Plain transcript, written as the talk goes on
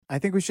I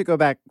think we should go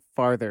back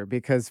farther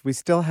because we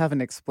still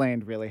haven't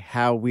explained really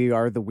how we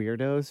are the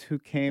weirdos who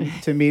came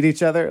to meet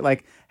each other,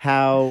 like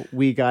how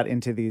we got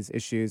into these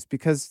issues.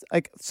 Because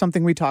like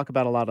something we talk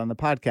about a lot on the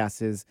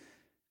podcast is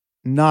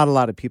not a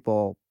lot of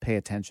people pay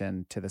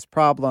attention to this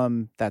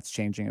problem. That's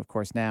changing, of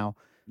course, now.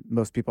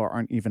 Most people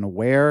aren't even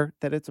aware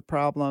that it's a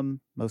problem.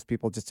 Most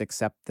people just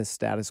accept the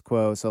status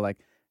quo. So like,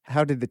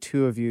 how did the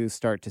two of you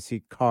start to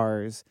see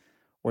cars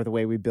or the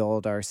way we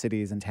build our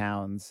cities and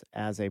towns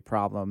as a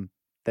problem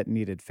that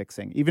needed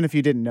fixing, even if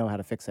you didn't know how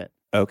to fix it?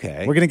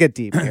 Okay. We're going to get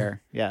deep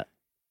here. Yeah.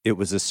 It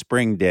was a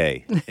spring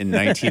day in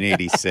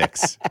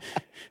 1986.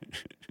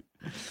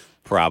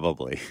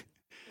 Probably.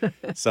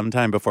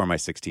 Sometime before my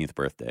 16th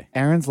birthday.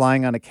 Aaron's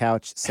lying on a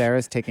couch.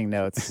 Sarah's taking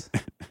notes.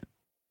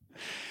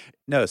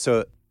 No,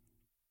 so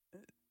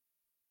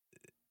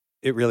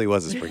it really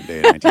was a spring day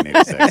in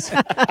 1986.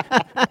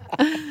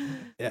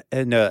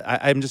 And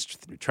I'm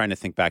just trying to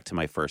think back to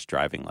my first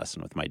driving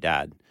lesson with my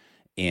dad.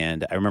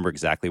 And I remember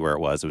exactly where it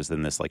was. It was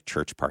in this like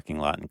church parking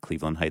lot in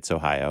Cleveland Heights,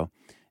 Ohio.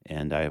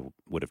 And I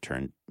would have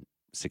turned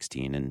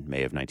 16 in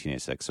May of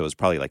 1986. So it was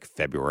probably like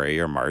February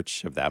or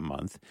March of that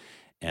month.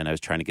 And I was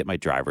trying to get my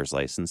driver's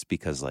license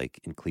because like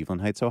in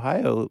Cleveland Heights,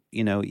 Ohio,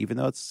 you know, even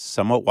though it's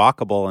somewhat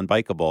walkable and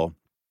bikeable,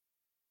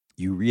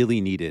 you really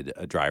needed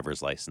a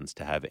driver's license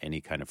to have any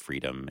kind of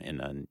freedom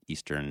in an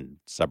eastern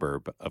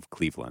suburb of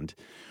Cleveland.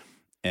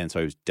 And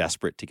so I was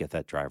desperate to get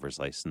that driver's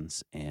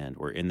license. And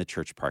we're in the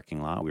church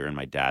parking lot. We were in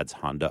my dad's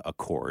Honda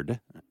Accord.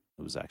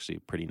 It was actually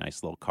a pretty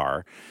nice little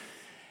car.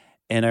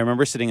 And I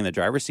remember sitting in the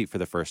driver's seat for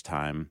the first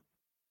time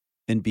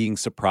and being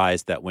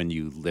surprised that when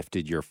you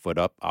lifted your foot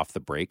up off the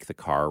brake, the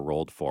car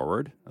rolled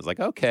forward. I was like,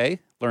 okay,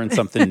 learned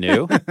something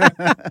new.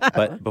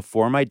 But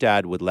before my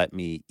dad would let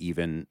me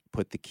even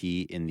put the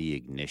key in the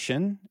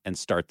ignition and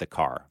start the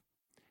car,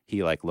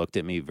 he like looked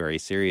at me very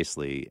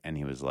seriously and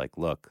he was like,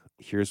 look,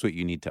 here's what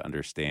you need to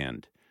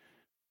understand.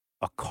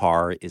 A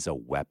car is a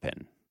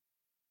weapon.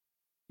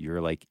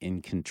 You're like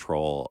in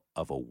control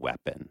of a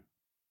weapon.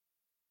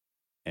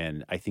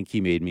 And I think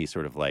he made me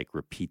sort of like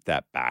repeat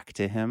that back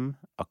to him.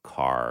 A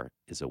car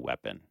is a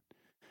weapon.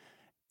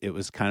 It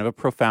was kind of a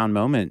profound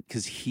moment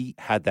because he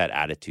had that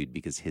attitude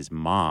because his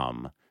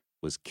mom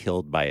was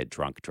killed by a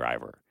drunk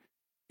driver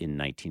in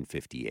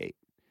 1958.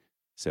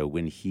 So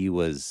when he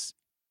was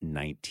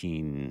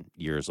 19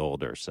 years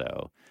old or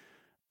so,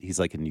 he's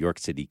like a New York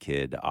City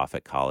kid off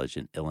at college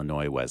in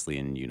Illinois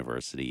Wesleyan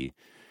University.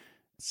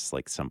 It's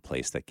like some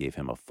place that gave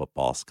him a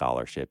football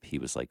scholarship. He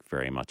was like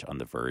very much on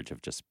the verge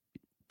of just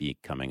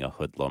becoming a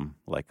hoodlum,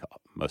 like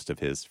most of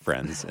his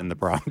friends in the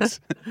Bronx.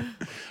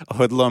 A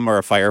hoodlum or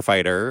a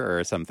firefighter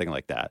or something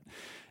like that.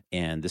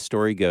 And the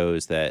story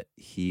goes that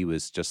he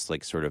was just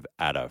like sort of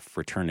at a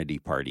fraternity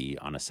party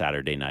on a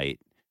Saturday night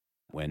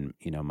when,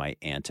 you know, my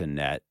Aunt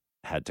Annette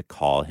had to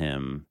call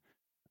him.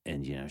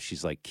 And, you know,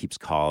 she's like, keeps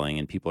calling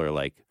and people are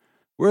like,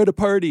 we're at a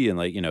party, and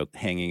like, you know,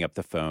 hanging up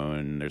the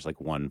phone. There's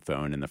like one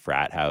phone in the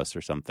frat house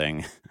or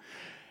something.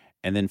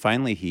 And then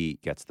finally he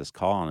gets this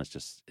call and it's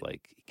just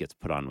like, he gets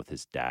put on with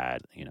his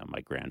dad, you know, my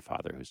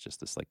grandfather, who's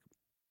just this like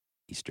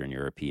Eastern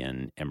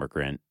European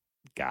immigrant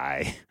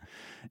guy,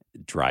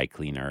 dry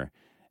cleaner.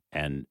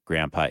 And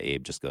Grandpa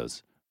Abe just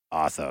goes,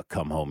 Arthur,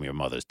 come home, your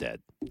mother's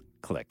dead.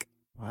 Click.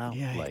 Wow.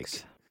 Yikes.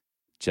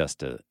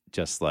 Like,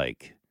 just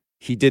like,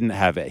 he didn't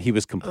have it. He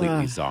was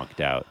completely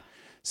zonked out.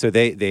 So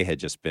they had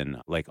just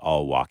been like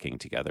all walking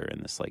together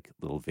in this like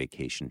little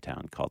vacation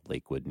town called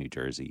Lakewood, New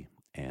Jersey.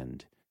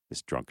 And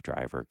this drunk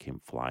driver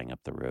came flying up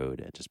the road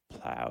and just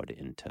plowed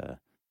into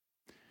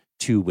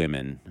two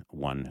women.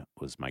 One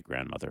was my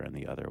grandmother and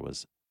the other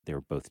was, they were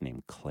both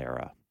named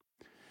Clara.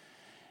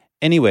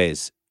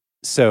 Anyways,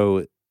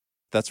 so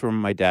that's where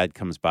my dad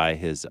comes by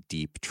his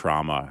deep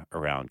trauma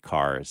around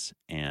cars.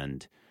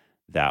 And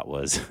that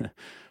was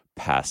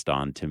passed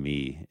on to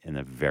me in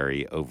a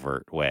very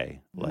overt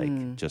way.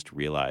 Like, just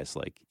realize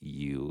like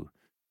you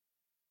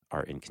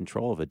are in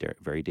control of a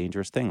very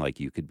dangerous thing. Like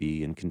you could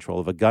be in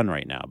control of a gun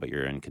right now, but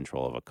you're in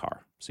control of a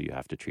car. So you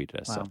have to treat it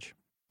as such.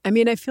 I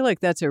mean, I feel like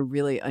that's a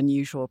really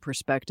unusual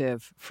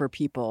perspective for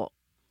people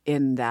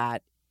in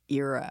that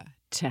era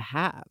to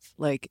have.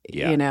 Like,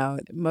 you know,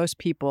 most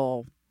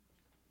people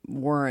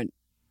weren't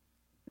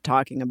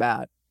talking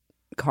about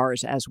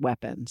cars as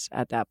weapons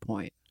at that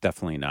point.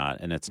 Definitely not.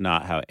 And it's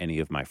not how any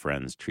of my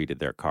friends treated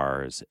their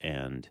cars.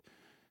 And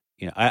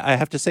you know, I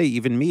have to say,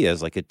 even me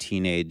as like a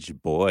teenage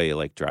boy,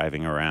 like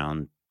driving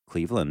around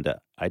Cleveland,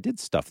 I did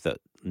stuff that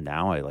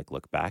now I like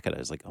look back at it. I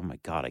was like, oh my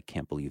God, I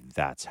can't believe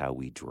that's how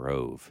we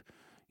drove,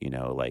 you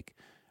know, like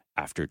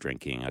after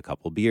drinking a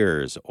couple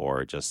beers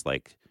or just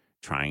like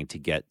trying to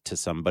get to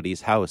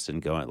somebody's house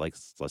and going like,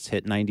 let's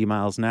hit 90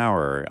 miles an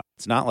hour.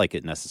 It's not like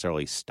it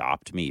necessarily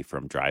stopped me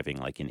from driving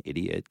like an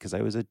idiot because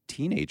I was a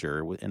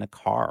teenager in a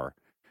car.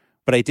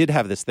 But I did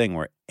have this thing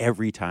where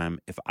every time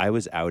if I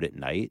was out at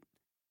night,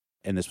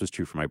 and this was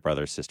true for my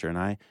brother, sister, and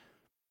I,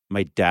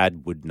 my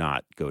dad would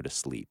not go to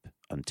sleep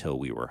until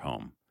we were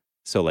home.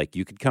 So, like,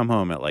 you could come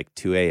home at, like,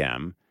 2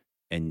 a.m.,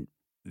 and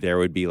there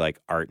would be, like,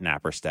 Art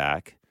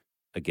Napperstack,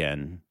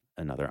 again,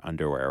 another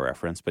underwear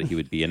reference, but he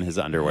would be in his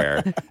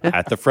underwear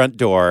at the front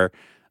door,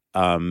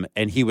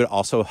 and he would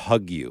also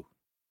hug you.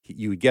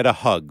 You would get a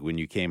hug when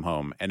you came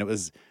home, and it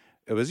was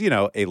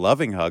a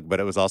loving hug, but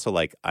it was also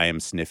like, I am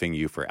sniffing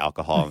you for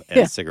alcohol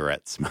and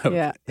cigarette smoke.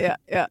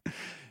 Yeah.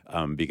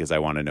 Because I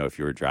want to know if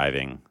you were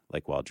driving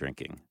like while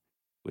drinking,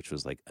 which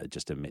was like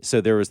just amazing.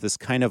 So there was this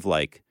kind of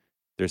like,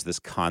 there's this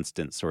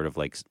constant sort of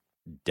like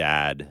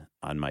dad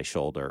on my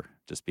shoulder,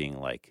 just being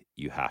like,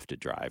 you have to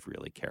drive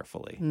really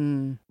carefully,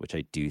 which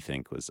I do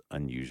think was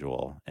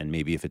unusual. And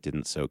maybe if it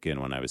didn't soak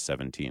in when I was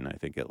 17, I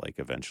think it like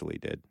eventually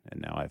did.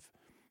 And now I've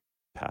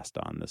passed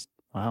on this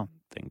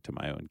thing to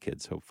my own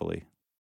kids, hopefully.